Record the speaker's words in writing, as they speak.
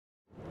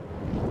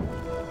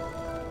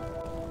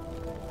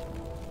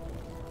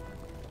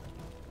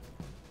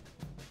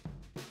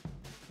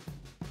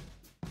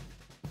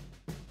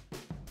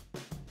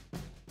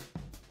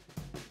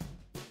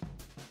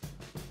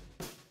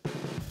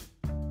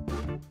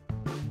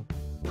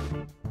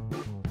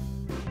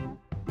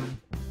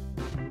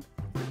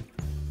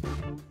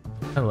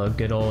Hello,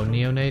 good old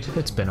neonate.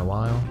 It's been a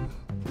while.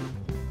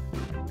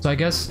 So I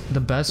guess the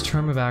best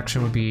term of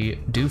action would be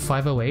do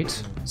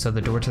 508, so the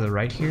door to the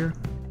right here.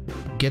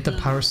 Get the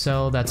power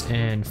cell that's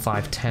in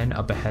 510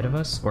 up ahead of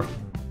us, or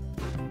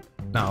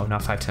no,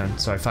 not 510.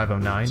 Sorry,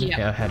 509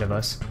 ahead of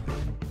us.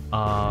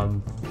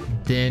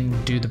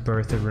 Then do the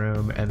birther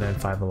room, and then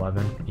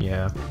 511.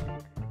 Yeah.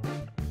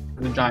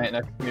 The giant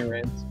next to me,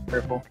 Reigns.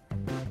 Careful.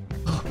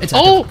 It's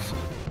oh!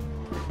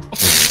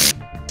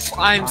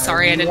 I'm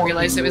sorry, I didn't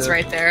realize it was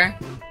right there.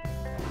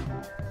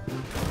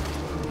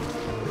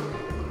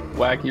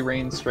 Wacky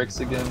rain strikes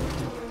again.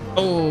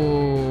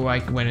 Oh, I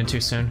went in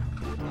too soon.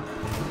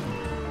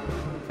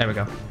 There we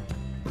go.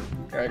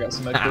 Here, I got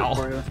some equipment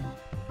for you.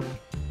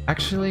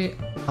 Actually,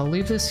 I'll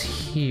leave this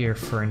here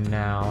for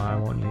now. I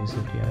won't use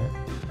it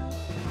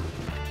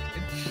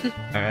yet.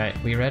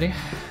 Alright, we ready?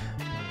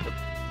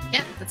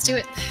 Yeah, let's do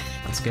it.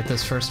 Let's get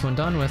this first one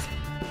done with.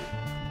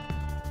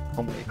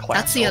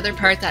 That's the other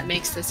part that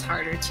makes this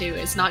harder too.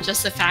 It's not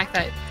just the fact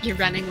that you're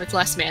running with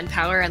less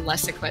manpower and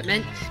less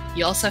equipment.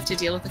 You also have to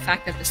deal with the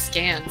fact that the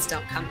scans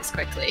don't come as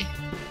quickly.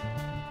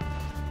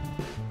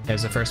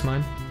 There's the first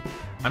mine.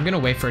 I'm gonna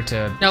wait for it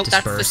to Nope,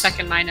 disperse. that's the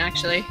second mine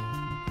actually.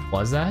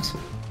 Was that?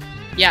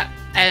 Yeah,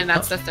 and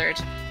that's the third.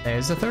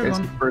 There's the third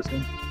one.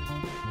 Person.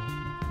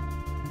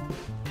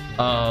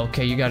 Oh,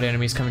 okay, you got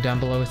enemies coming down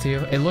below with you.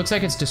 It looks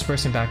like it's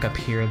dispersing back up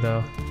here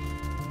though.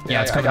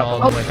 Yeah, it's coming all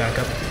the way back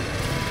up.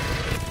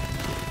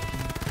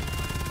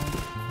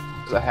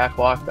 There's a hack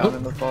lock down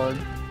in the fog.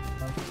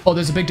 Oh,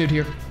 there's a big dude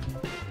here.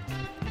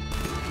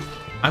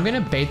 I'm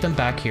gonna bait them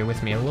back here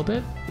with me a little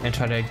bit and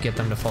try to get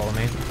them to follow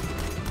me.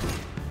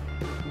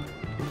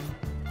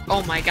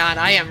 Oh my god,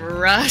 I am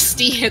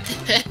rusty at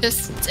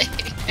this.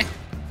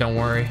 Don't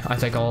worry, I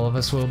think all of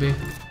us will be.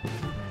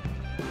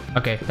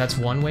 Okay, that's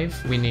one wave.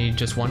 We need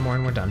just one more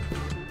and we're done.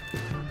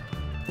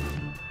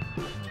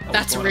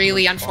 That's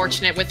really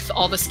unfortunate with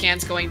all the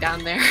scans going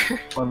down there.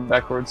 One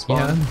backward spawn.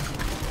 Yeah.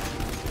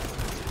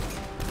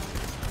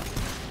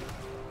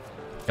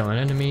 Killing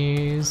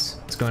enemies.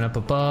 It's going up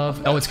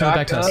above. Oh, it's coming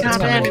back to us. It's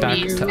coming back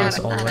to us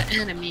all the way.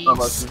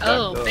 Enemies.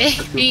 Oh,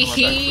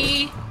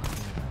 baby.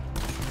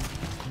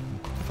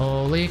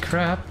 Holy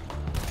crap.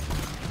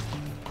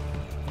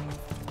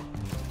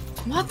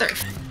 Mother.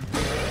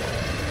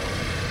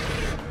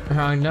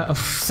 Oh no,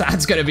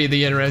 that's gonna be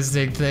the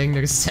interesting thing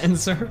to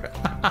censor.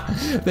 I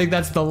think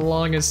that's the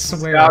longest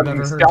swear I've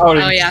ever heard.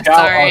 Oh yeah,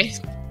 sorry.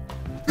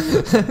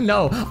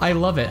 No, I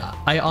love it.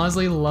 I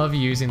honestly love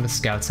using the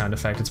scout sound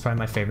effect. It's probably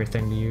my favorite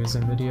thing to use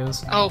in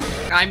videos. Oh,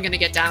 I'm gonna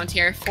get downed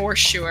here for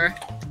sure.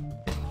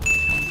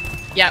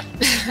 Yep,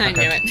 I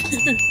knew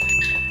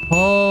it.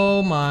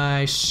 Oh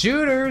my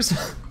shooters!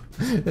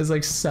 There's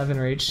like 7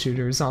 or 8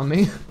 shooters on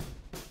me.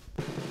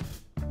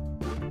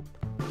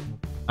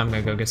 I'm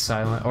gonna go get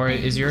silent. Or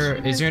is your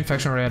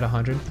infection rate at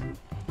 100?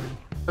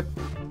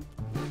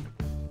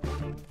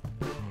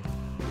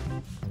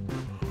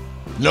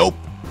 Nope.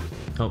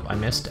 Oh, I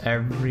missed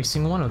every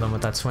single one of them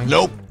with that swing.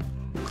 Nope.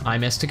 I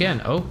missed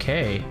again.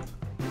 Okay.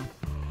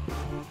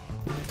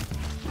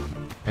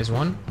 There's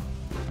one.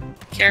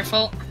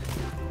 Careful.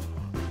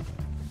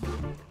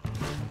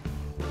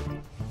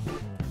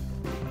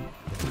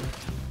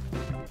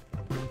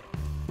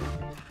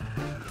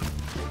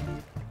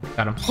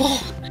 Got him.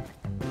 Oh,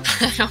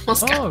 I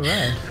almost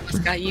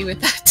got you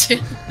with that too.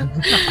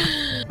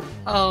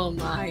 Oh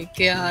my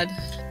god.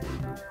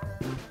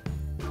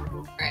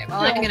 Alright,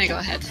 well I'm gonna go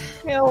ahead.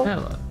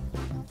 Hello.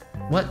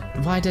 What?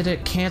 Why did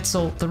it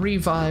cancel the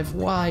revive?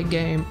 Why,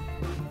 game?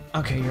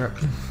 Okay, you're...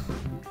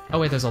 Oh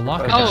wait, there's a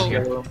locker down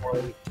here.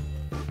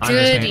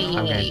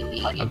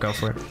 I'll go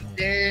for it.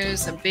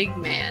 There's a big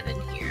man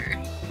in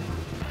here.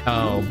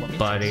 Oh,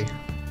 buddy.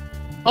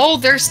 Oh,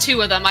 there's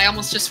 2 of them. I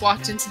almost just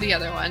walked into the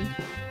other one.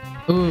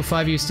 Ooh,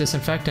 5-use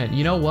disinfectant.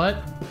 You know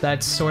what?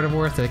 That's sort of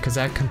worth it, because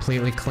that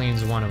completely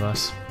cleans one of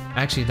us.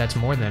 Actually, that's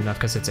more than enough,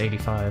 because it's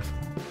 85.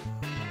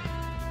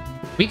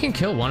 We can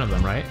kill one of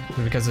them, right?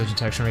 Because the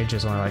detection range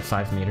is only like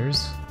 5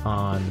 meters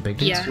on the big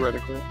dudes. Yeah.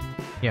 Theoretically.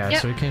 Yeah,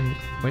 Yep. so we can...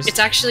 It's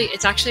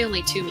actually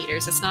only 2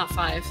 meters. It's not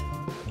 5.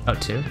 Oh,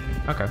 2?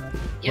 Okay. Yep.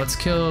 Let's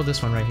kill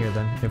this one right here,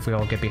 then. If we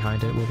all get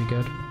behind it, we'll be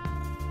good.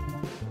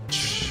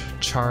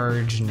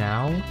 Charge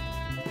now.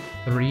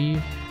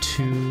 3,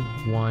 2,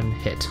 1,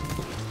 hit.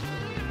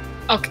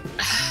 Okay.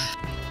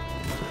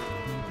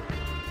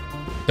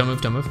 Don't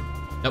move, don't move.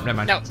 Nope, never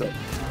mind. No.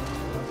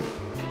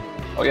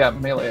 Oh yeah,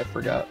 melee, I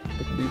forgot.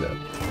 I can do that.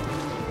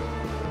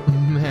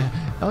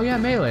 Oh yeah,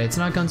 melee, it's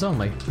not guns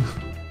only.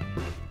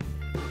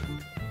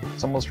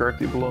 It's almost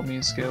directly below me,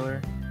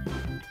 Scalar.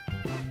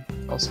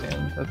 I'll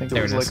stand. I think There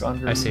it was it is. like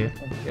under. I see it.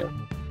 Yeah.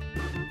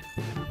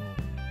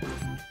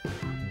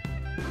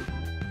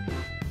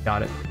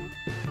 Got it.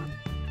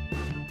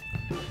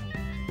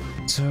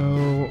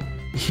 So,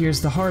 here's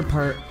the hard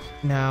part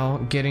now,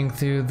 getting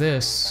through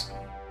this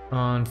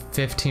on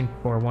 15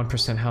 or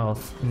 1%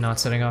 health, not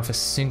setting off a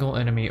single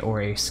enemy or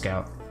a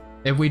scout.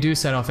 If we do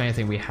set off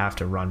anything, we have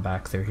to run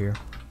back through here.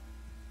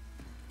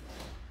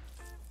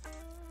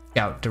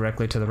 Scout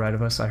directly to the right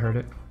of us, I heard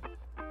it.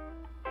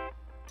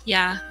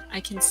 Yeah, I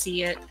can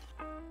see it.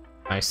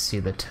 I see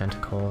the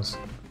tentacles.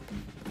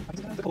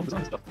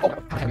 Oh,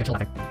 I have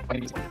to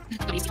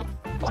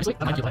Honestly,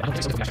 I might be like, I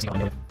don't think so.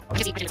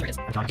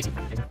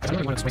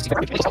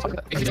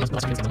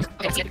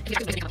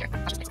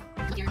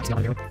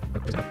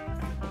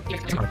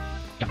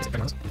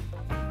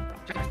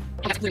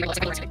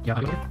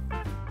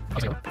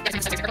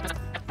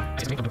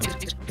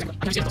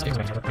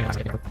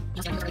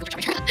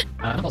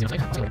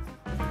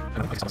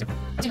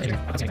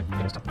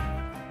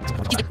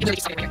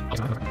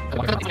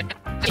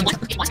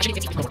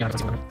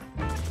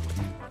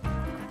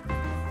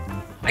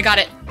 I got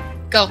it.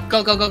 Go,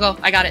 go, go, go, go.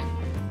 I got it.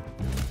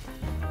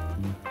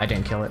 I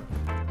didn't kill it.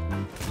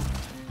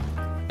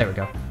 There we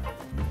go.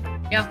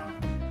 Yeah.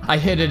 I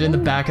hit it in the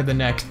back of the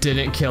neck,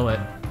 didn't kill it.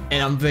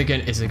 And I'm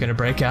thinking, is it gonna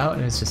break out?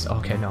 And it's just,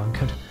 okay, no, I'm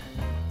good.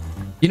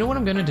 You know what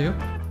I'm gonna do?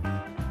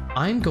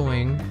 I'm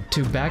going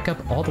to back up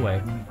all the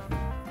way.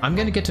 I'm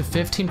gonna get to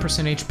 15%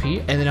 HP,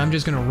 and then I'm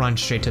just gonna run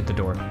straight to the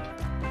door.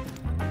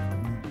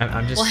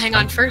 I'm just. Well, hang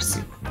on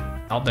first.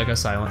 Oh, there goes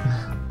Silent.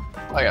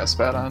 I got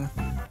spat on.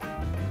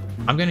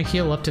 I'm gonna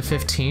heal up to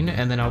 15,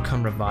 and then I'll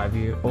come revive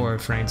you, or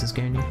if Francis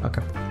gain you.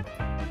 Okay.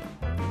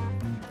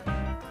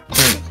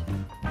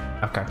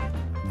 Okay.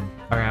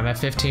 Alright, I'm at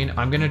 15.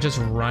 I'm gonna just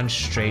run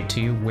straight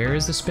to you. Where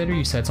is the spitter?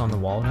 You said it's on the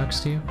wall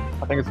next to you?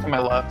 I think it's to my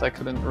left. I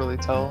couldn't really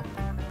tell.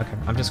 Okay,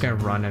 I'm just gonna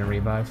run and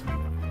revive.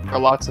 There are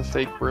lots of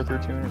fake birther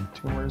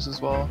tumors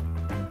as well.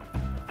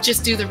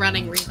 Just do the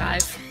running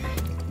revive.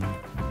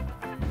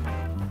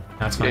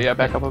 That's fine. Yeah,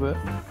 back up a bit.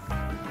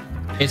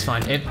 It's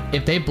fine.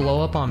 If they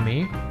blow up on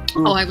me...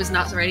 Ooh. Oh, I was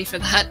not ready for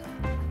that.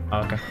 Oh,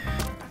 okay.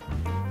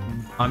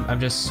 I'm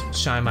just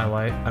shining my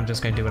light. I'm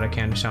just gonna do what I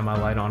can to shine my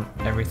light on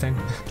everything.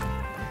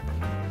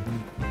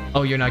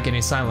 Oh, you're not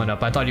getting silent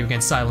up. I thought you were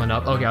getting silent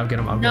up. Okay, I'll get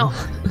him. I'll No.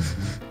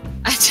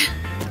 get him.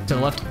 To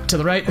the left, to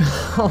the right.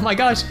 Oh my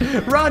gosh!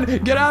 Run!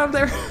 Get out of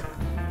there!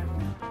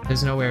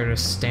 There's nowhere to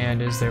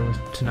stand, is there,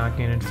 to not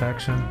gain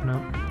infection?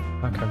 No?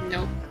 Okay.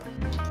 Nope.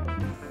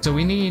 So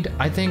we need,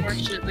 I think...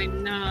 Fortunately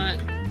not.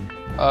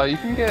 You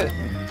can get...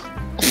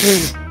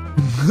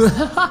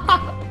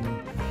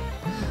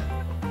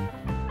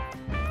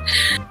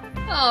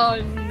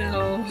 Oh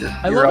no.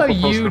 I You're love up how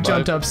close you to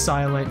jumped five. up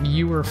silent,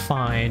 you were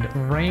fine.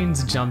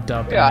 Reigns jumped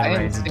up Yeah, and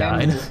then Reigns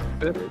died.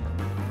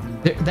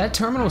 That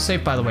terminal is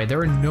safe, by the way. There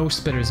are no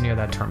spitters near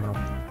that terminal.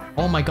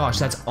 Oh my gosh,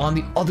 that's on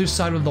the other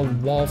side of the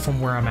wall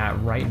from where I'm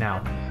at right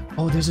now.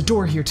 Oh, there's a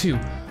door here too.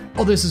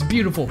 Oh, this is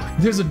beautiful.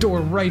 There's a door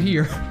right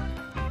here.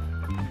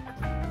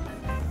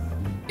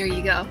 Here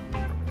you go.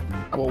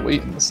 I will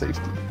wait in the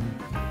safety.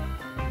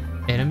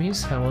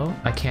 Enemies? Hello?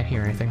 I can't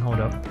hear anything. Hold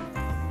up.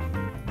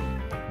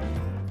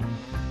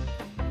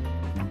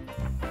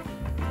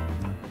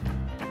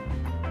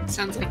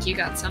 Sounds like you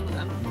got some of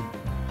them.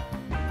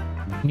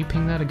 Can you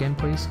ping that again,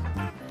 please?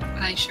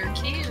 I sure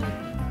can.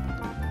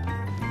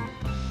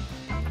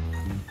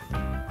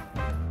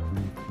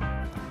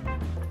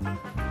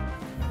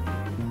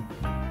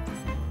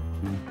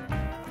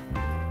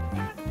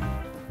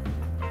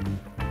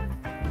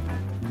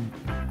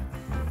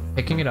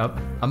 Picking it up.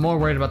 I'm more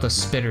worried about the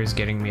spitters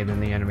getting me than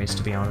the enemies,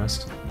 to be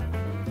honest.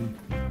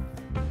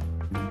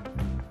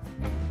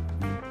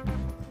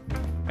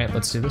 Alright,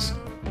 let's do this.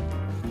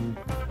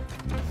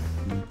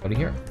 Go to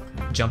here.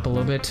 Jump a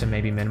little bit to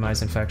maybe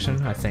minimize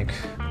infection. I think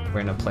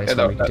we're in a place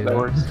where we can do that.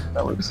 Works.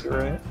 That works, you're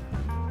right.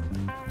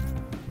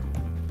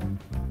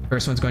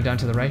 First one's going down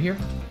to the right here.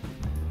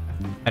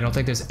 I don't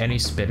think there's any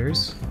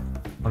spitters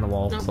on the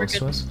wall No, close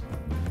to us.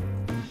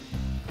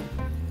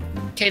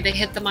 Okay, they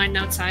hit the mine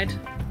outside.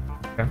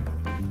 Okay.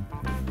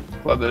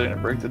 Glad they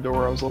didn't break the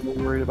door. I was a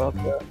little worried about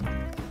that.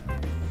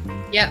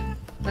 Yep,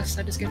 left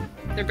side is good.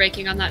 They're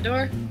breaking on that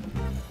door.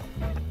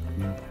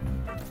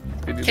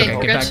 They do Okay, that. Okay,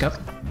 we're get good. back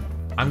up.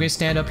 I'm gonna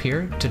stand up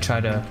here to try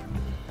to...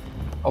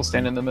 I'll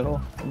stand in the middle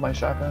of my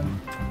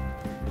shotgun.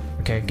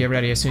 Okay, get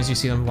ready as soon as you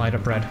see them light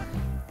up red.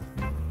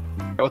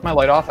 Yeah, with my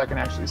light off, I can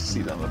actually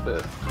see them a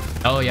bit.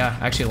 Oh yeah,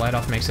 actually light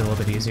off makes it a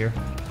little bit easier.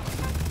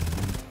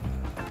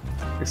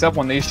 Except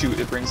when they shoot,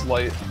 it brings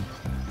light.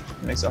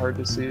 It makes it hard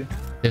to see.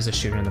 There's a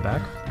shooter in the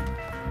back.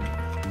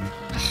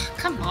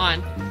 Come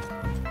on.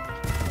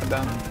 I'm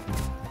down.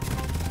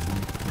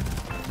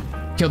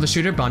 Kill the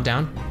shooter, bond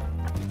down.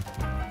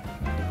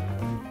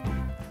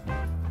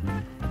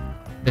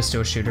 There's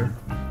still a shooter.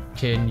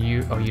 Can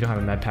you... Oh, you don't have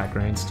a med pack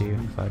range, do you?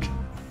 Fudge.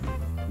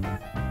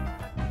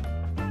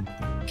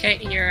 Okay,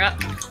 you're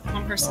up.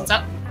 One person's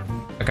up.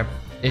 Okay.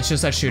 It's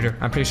just that shooter.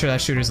 I'm pretty sure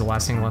that shooter's the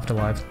last thing left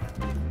alive.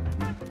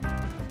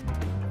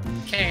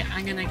 Okay,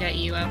 I'm gonna get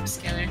you up,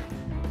 Scalar.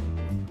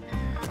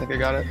 I think I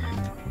got it.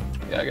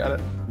 Yeah, I got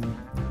it.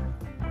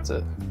 That's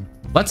it.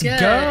 Let's Good.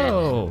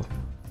 go!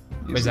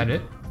 Wait, is that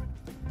it?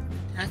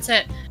 That's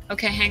it.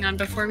 Okay, hang on.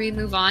 Before we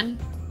move on,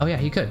 Oh yeah,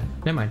 you could.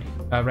 Never mind.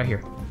 Right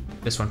here.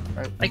 This one.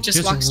 like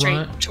just walk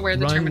straight to where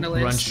the terminal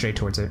is. Run straight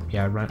towards it.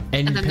 Yeah, run.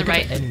 And then the pick up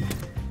right. enemy.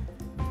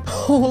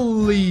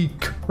 Holy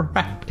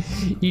crap!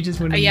 You just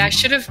went. Yeah, I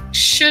should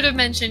have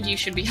mentioned you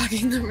should be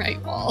hugging the right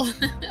wall.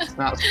 It's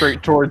not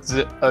straight towards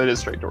it. Oh, it is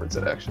straight towards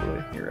it,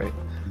 actually. You're right.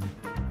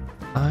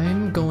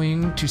 I'm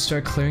going to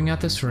start clearing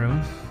out this room,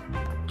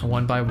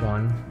 one by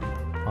one.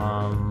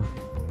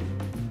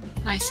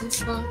 Nice and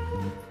slow.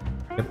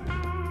 Yep.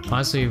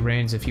 Honestly,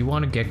 Reigns, if you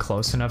want to get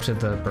close enough to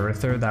the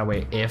birther, that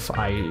way if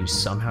I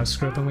somehow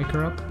screw up and wake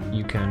her up,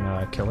 you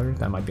can kill her.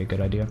 That might be a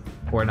good idea.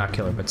 Or not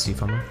kill her, but see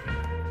from her.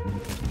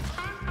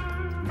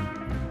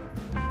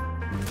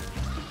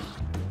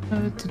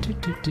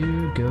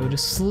 Go to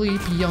sleep,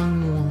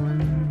 young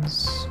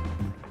ones.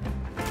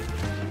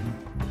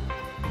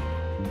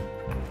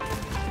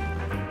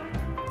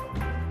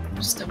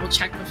 Just double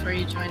check before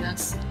you join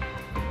us.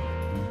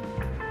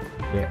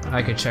 Yeah,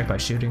 I could check by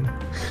shooting.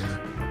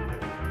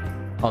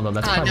 Although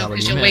that's probably no, not what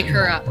because you you'll meant. wake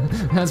her up.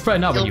 That's probably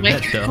not what you You'll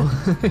meant, wake though.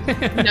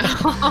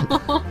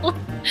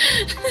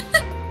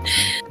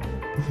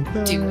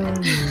 No. Do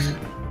it.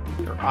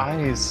 Your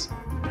eyes.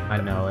 I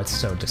know, it's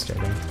so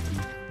disturbing.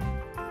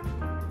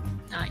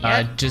 Not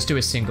yet. Just do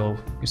a single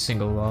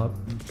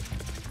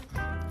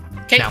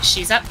Okay, now.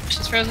 she's up.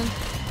 She's frozen.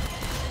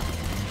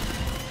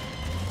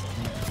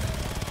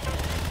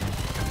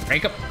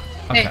 break up.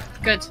 Okay. Hey,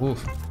 good.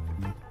 Oof.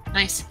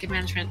 Nice. Good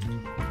management.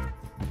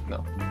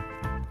 No.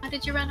 How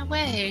did you run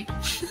away?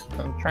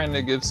 I'm trying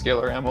to give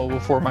Scalar ammo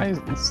before my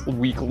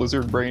weak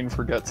lizard brain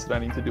forgets that I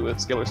need to do it.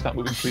 Scalar, stop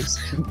moving, please.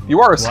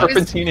 You are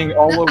serpentining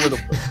all over the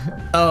place.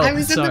 Oh, I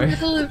was sorry. in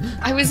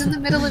the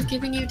middle of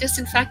giving you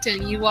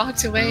disinfectant. You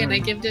walked away and I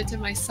gave it to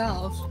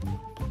myself.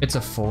 It's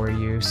a 4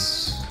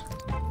 use.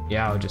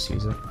 Yeah, I'll just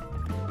use it.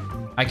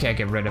 I can't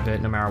get rid of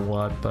it no matter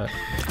what, but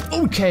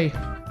okay.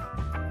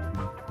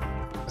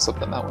 I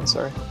slipped on that one,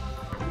 sorry.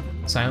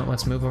 Silent,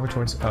 let's move over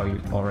towards. Oh,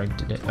 you already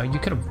did it. Oh, you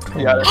could have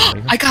told Yeah,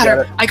 me. I got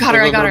her! I got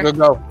her! I got her! Go,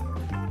 go, go.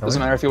 Doesn't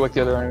matter if you wake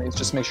the other enemies,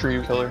 just make sure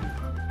you kill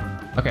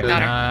her. Okay,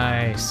 Got her.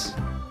 nice.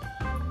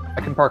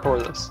 I can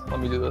parkour this. Let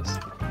me do this.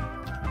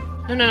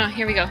 No.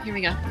 Here we go. Here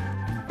we go.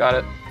 Got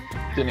it.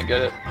 Didn't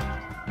get it.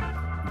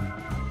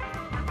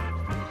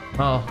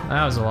 Oh,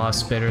 that was a lot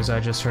of spitters I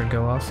just heard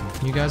go off.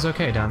 You guys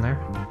okay down there?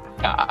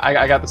 Yeah,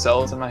 I got the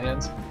cells in my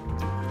hands.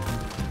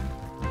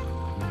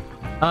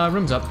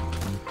 Room's up.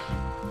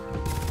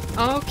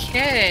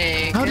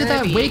 Okay. How did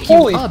that goody. wake you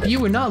Holy up? shit. You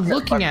were not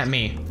looking at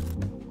me.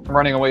 I'm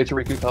running away to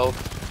recoup health.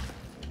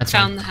 That's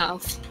Found fine. the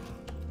health.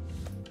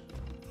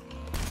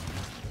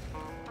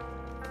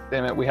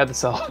 Damn it, we had the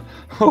cell.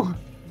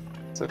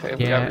 It's okay.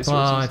 We got Yeah, resources.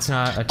 well, it's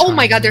not a Oh ton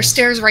my god, here. there's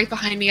stairs right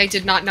behind me. I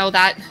did not know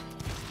that.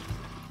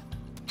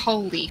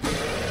 Holy.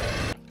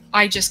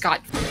 I just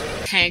got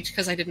tanked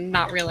because I did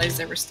not realize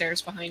there were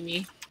stairs behind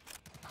me.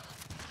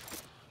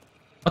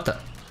 What the?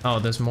 Oh,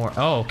 there's more.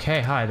 Oh,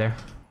 okay. Hi there.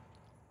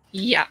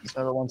 Yeah. There's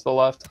another one to the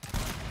left.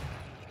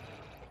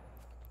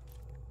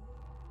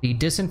 The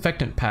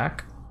disinfectant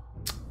pack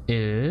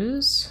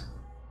is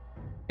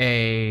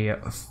a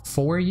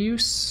 4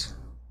 use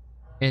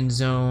in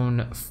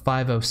zone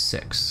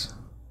 506.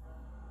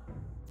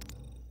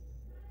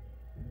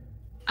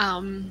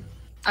 A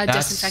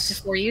That's- disinfectant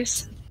for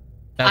use.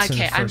 That's in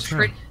Okay, the I'm first room.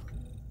 pretty.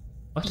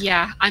 What?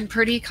 Yeah, I'm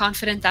pretty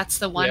confident that's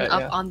the one Yeah, up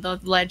yeah. on the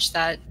ledge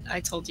that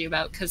I told you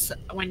about. Because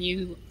when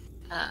you,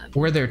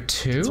 Were there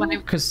 2? when I-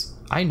 Because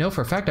I know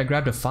for a fact I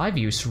grabbed a 5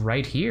 use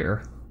right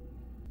here.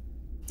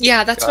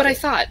 yeah, that's Got what I it.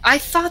 thought. I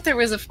thought there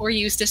was a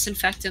 4-use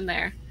disinfectant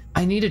there.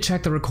 I need to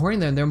check the recording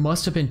there, and there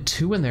must have been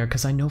 2 in there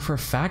because I know for a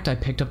fact I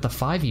picked up the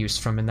 5 use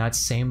from in that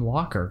same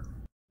locker.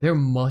 There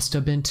must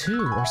have been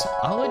 2, or so.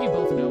 I'll let you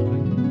both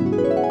know.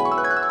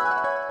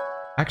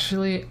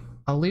 Actually,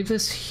 I'll leave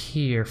this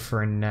here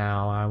for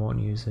now. I won't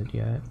use it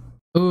yet.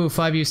 Ooh,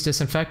 5 use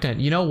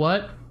disinfectant. You know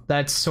what?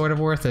 That's sort of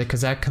worth it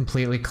because that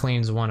completely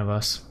cleans one of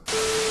us.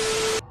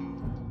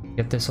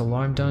 Get this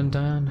alarm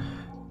done.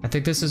 I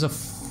think this is a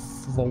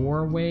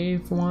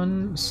 4-wave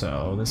one,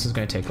 so this is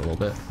gonna take a little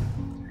bit.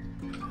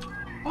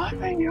 On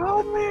me!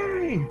 On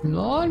me!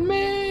 On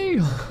me!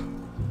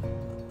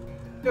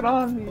 Get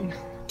on me!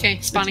 Okay,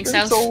 spawning It's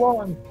been south. so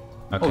long.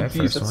 Okay, Oh, geez,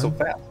 first that's one.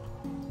 so fast.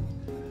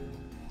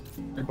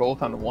 You're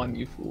both on 1,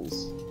 you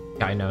fools.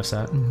 Yeah, I noticed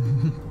that.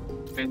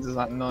 James is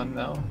on none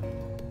now.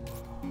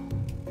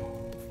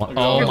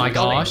 Oh my Really?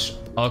 gosh.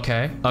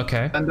 Okay.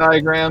 Venn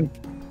diagram.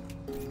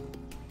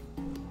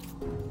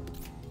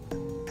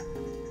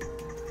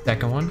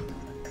 Second one.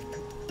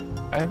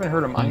 I haven't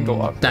heard a mine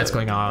go off. That's yet.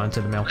 going on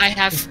into the mill. I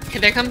have.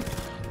 Here they come.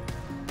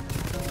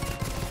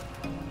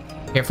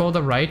 Careful of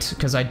the right,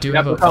 because I do Yep,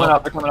 have they're a. coming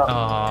up. They're coming up.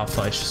 Oh,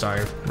 fudge.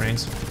 Sorry,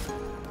 Reigns.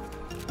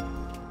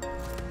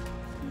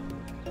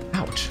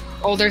 Ouch.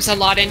 Oh, there's a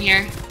lot in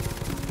here.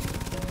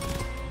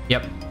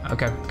 Yep.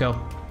 Okay, go. Or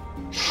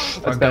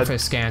That's go dead. for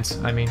scans.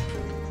 I mean.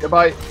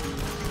 Goodbye.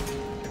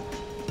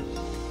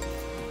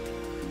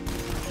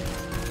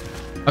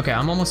 Okay,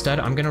 I'm almost dead.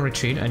 I'm gonna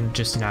retreat and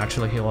just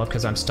naturally heal up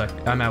because I'm stuck.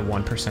 I'm at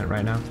 1%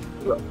 right now.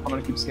 I'm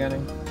gonna keep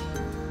scanning.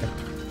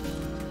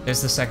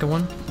 There's the second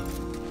one.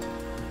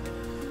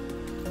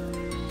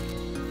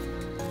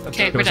 That's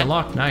Okay, it. we're Doors done.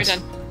 unlocked. Nice. We're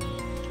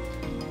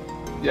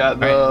done. Yeah,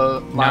 now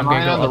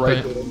mine on the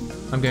right.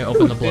 I'm gonna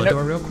open the blood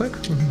door real quick.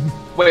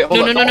 Wait, hold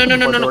on.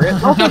 No.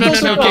 I'm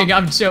joking.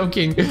 I'm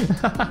joking.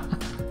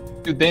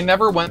 Dude, they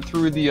never went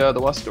through the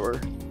west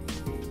door.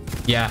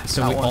 Yeah,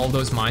 so all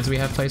those mines we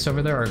have placed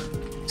over there are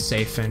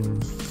safe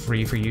and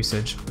free for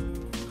usage.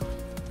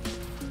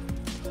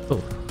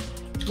 Oh,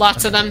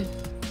 Lots of them.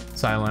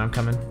 Silent, I'm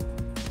coming.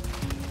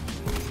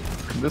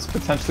 Could this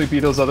potentially be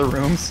those other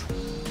rooms?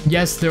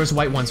 Yes, there's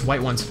white ones. I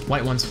don't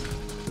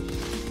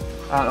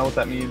know what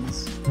that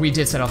means. We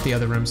did set off the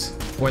other rooms.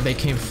 Or they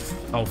came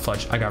oh,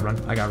 fudge. I gotta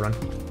run.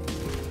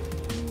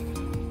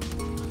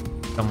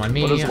 Don't mind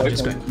me. What does I'm white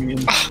just ones going.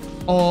 mean?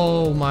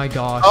 Oh my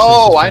gosh.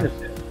 Oh, I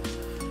understand.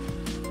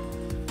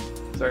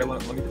 Sorry,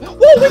 let me. Whoa,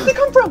 where did they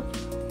come from?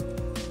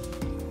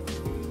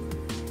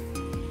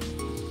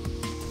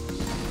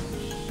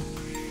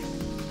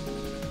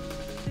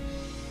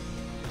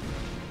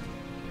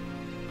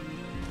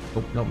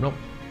 Nope.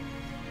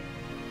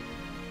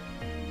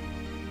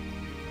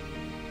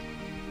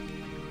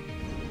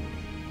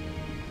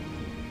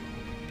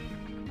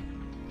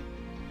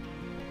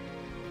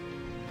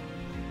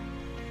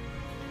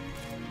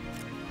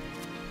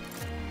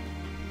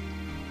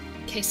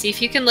 Okay, see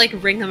if you can like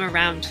ring them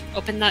around.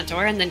 Open that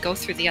door and then go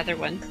through the other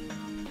one.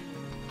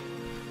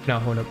 No,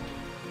 hold up.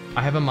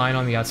 I have a mine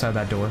on the outside of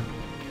that door.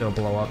 It'll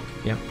blow up.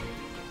 Yep.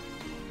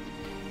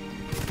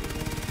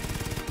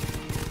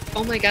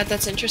 Oh my god,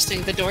 that's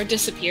interesting. The door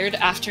disappeared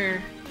after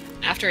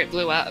it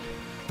blew up.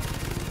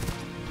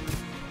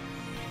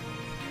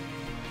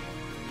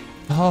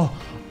 Oh,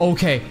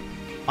 okay.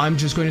 I'm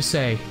just going to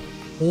say,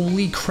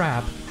 holy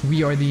crap,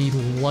 we are the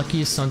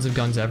luckiest sons of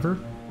guns ever.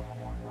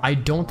 I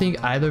don't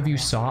think either of you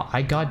saw,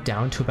 I got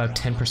down to about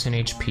 10%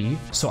 HP,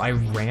 so I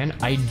ran,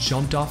 I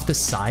jumped off the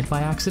side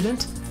by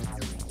accident.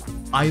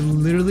 I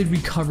literally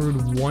recovered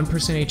 1%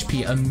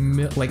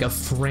 HP like a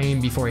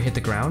frame before I hit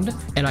the ground,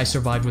 and I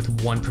survived with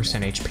 1%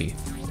 HP.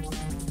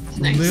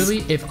 Nice.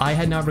 Literally, if I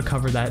had not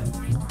recovered that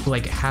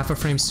like half a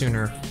frame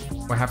sooner,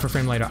 or half a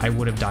frame later, I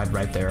would have died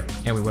right there,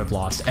 and we would have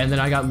lost. And then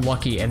I got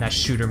lucky, and that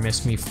shooter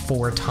missed me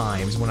 4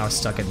 times when I was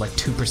stuck at like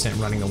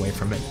 2% running away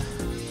from it.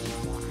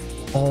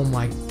 Oh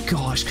my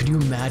gosh, could you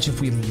imagine if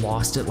we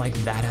lost it like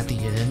that at the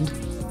end?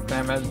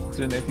 I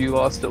imagine if you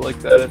lost it like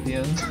that at the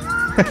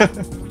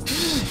end.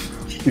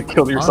 You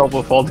killed yourself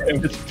with fall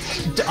damage.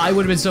 I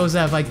would have been so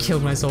sad if I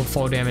killed myself with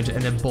fall damage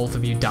and then both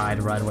of you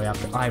died right away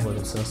after. I would have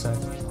been so sad.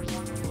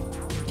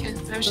 Okay,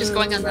 I was just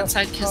going on that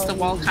side because the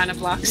wall kind of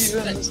blocks.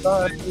 Even But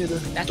side,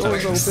 that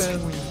doors works.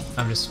 open.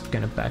 I'm just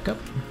gonna back up.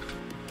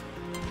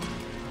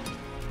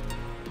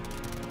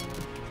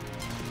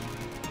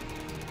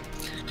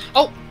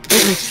 Oh!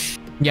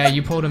 Yeah,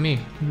 you pulled a me.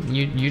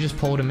 You just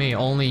pulled a me.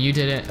 Only you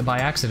did it by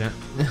accident.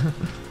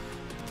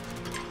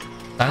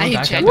 Silent,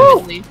 back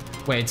genuinely.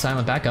 up. Wait,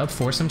 Silent, back up.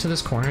 Force them to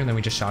this corner, and then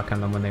we just shotgun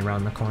them when they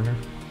round the corner.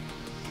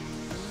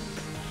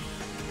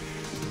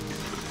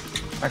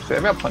 Actually,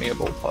 I've got plenty of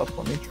bolt puff.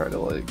 Let me try to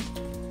like.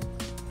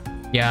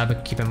 Yeah,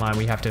 but keep in mind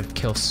we have to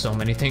kill so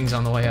many things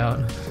on the way out.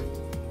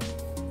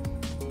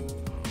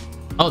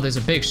 Oh, there's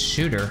a big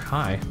shooter.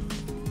 Hi.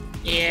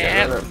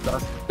 Yeah.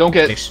 Don't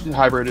get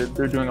hybrided.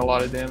 They're doing a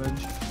lot of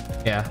damage.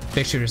 Yeah,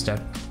 big shooter's dead.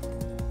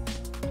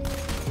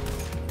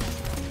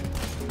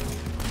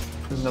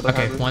 There's another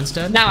Okay, hybrid. one's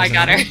dead. Now I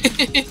There's got her.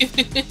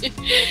 another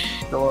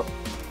Go up. one.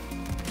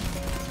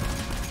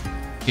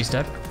 He's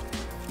dead.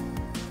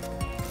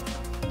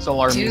 It's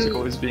alarm Dude. music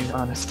always being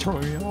honest.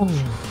 Throwing me off.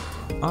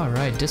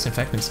 Alright,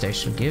 disinfectant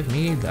station. Give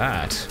me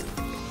that.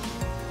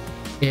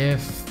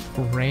 If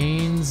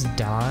Reigns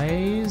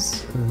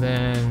dies,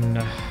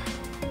 then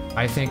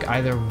I think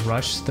either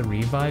rush the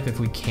revive if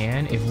we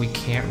can. If we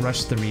can't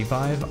rush the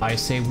revive, I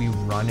say we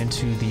run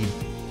into the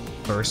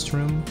burst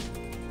room.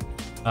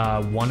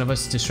 One of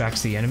us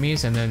distracts the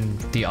enemies, and then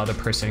the other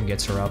person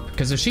gets her up.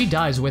 Because if she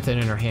dies with it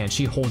in her hand,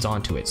 she holds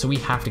on to it. So we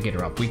have to get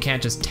her up. We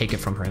can't just take it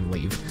from her and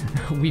leave.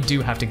 We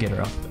do have to get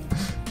her up.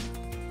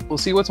 We'll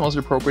see what's most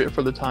appropriate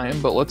for the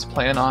time, but let's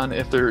plan on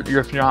if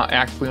you're not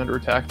actively under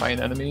attack by an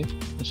enemy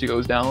and she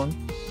goes down,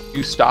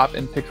 you stop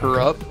and pick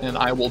her up, and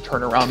I will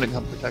turn around and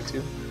come protect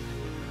you.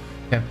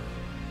 Okay.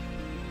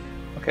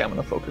 Okay, I'm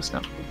gonna focus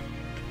now.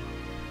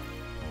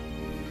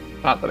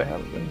 Not that I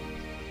haven't been.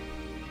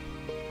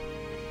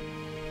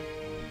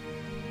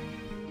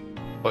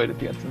 Right at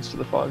the entrance to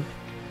the fog.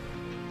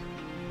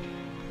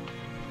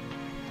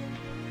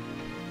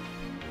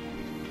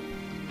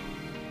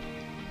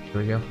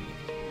 Here we go.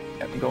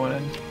 Yeah, I'm going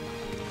in.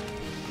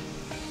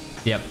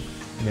 Yep,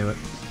 knew it.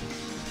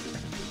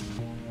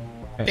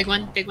 Okay. Big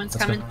one. Big one's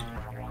Let's go. coming.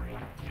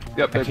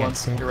 Yep, big can't one.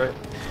 see it. You're right.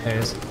 There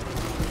it is.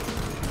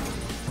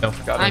 Go.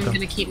 Got I'm it.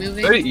 gonna keep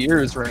moving. 30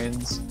 years,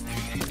 Reigns.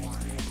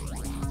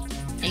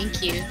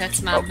 Thank you.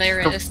 That's my Oh,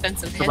 very no.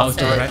 expensive Oh, to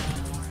the headset. right.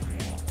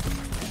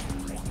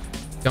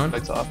 Going?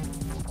 Lights off.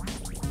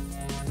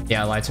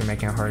 Yeah, lights are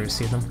making it harder to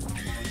see them.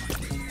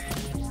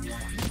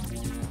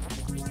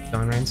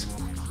 Going, Reigns.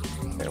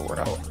 Okay, we're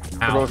out.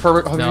 Ow.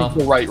 No.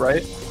 Go right,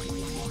 right?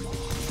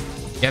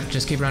 Yep,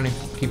 just keep running.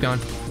 Keep going.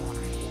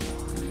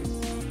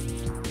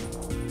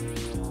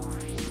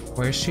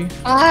 Where is she?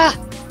 Ah!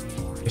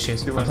 Here she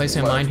is. I'm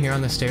placing a mine here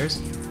on the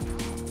stairs.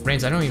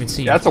 Reigns, I don't even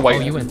see you. Yeah, that's a white. Oh,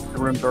 you went. The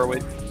room doorway.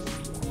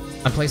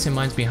 I'm placing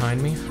mines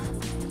behind me.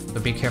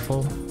 So be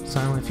careful,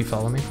 Silent, if you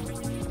follow me.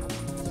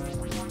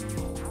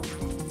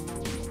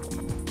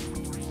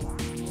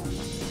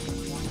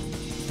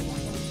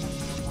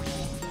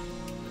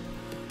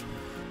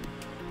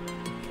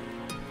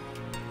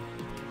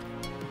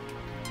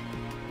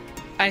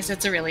 Guys,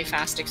 it's a really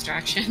fast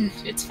extraction.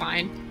 It's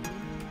fine.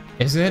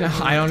 Is it?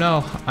 I don't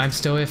know. I'm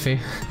still iffy.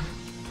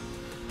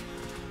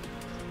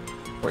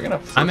 We're gonna.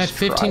 I'm at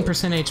first 15%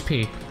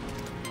 try. HP.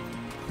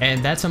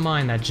 And that's a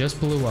mine that just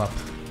blew up.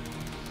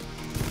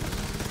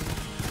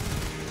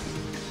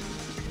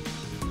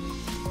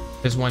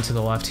 There's one to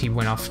the left. He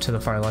went off to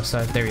the far left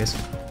side. There he is.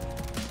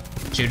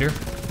 Shooter.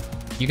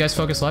 You guys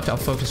focus left. I'll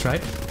focus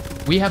right.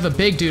 We have a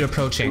big dude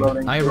approaching.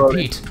 Reloading, I reloading.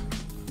 repeat.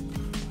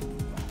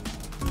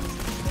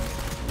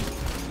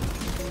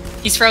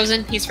 He's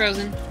frozen. He's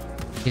frozen.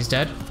 He's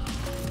dead.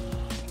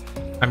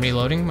 I'm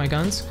reloading my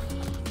guns.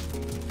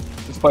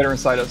 The spider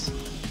inside us.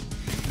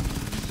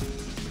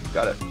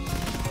 Got it.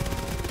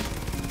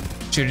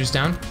 Shooter's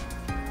down.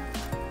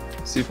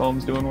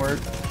 Seafoam's doing work.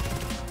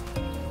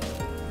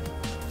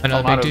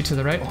 Another I'm big out dude to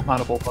the right. I'm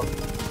out of bullpup.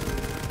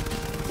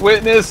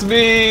 Witness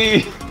me!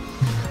 Nice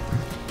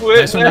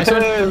Witness! one, nice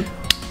one.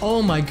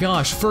 Oh my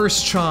gosh,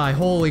 first try.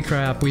 Holy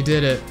crap, we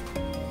did it.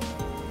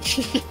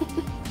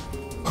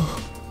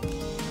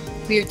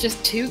 We're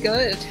just too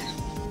good.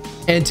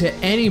 And to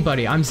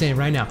anybody, I'm saying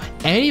right now,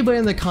 anybody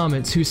in the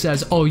comments who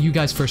says, oh, you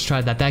guys first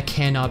tried that, that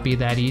cannot be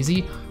that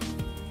easy.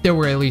 There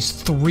were at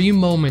least 3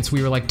 moments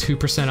we were like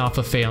 2% off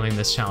of failing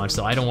this challenge,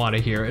 so I don't want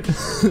to hear it.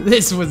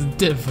 This was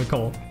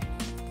difficult.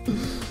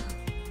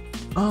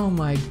 Oh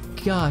my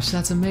gosh,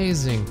 that's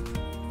amazing.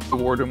 The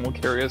warden will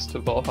carry us to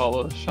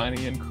Valhalla,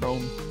 shiny and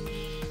chrome.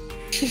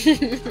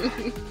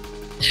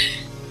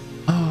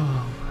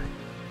 Oh,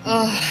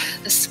 Oh,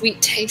 the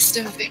sweet taste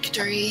of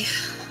victory.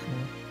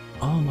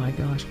 oh my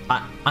gosh.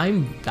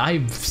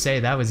 I say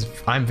that was,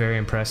 I'm very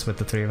impressed with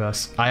the 3 of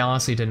us. I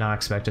honestly did not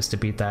expect us to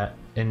beat that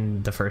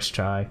in the first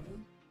try.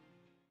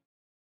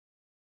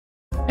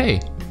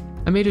 Hey,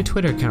 I made a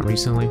Twitter account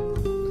recently.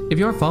 If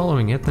you aren't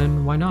following it,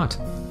 then why not?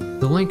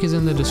 The link is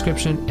in the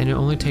description and it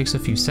only takes a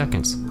few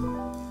seconds.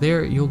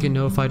 There, you'll get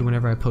notified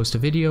whenever I post a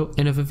video,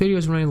 and if a video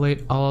is running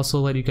late, I'll also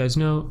let you guys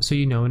know so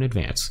you know in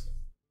advance.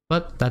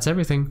 But that's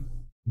everything.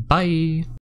 Bye!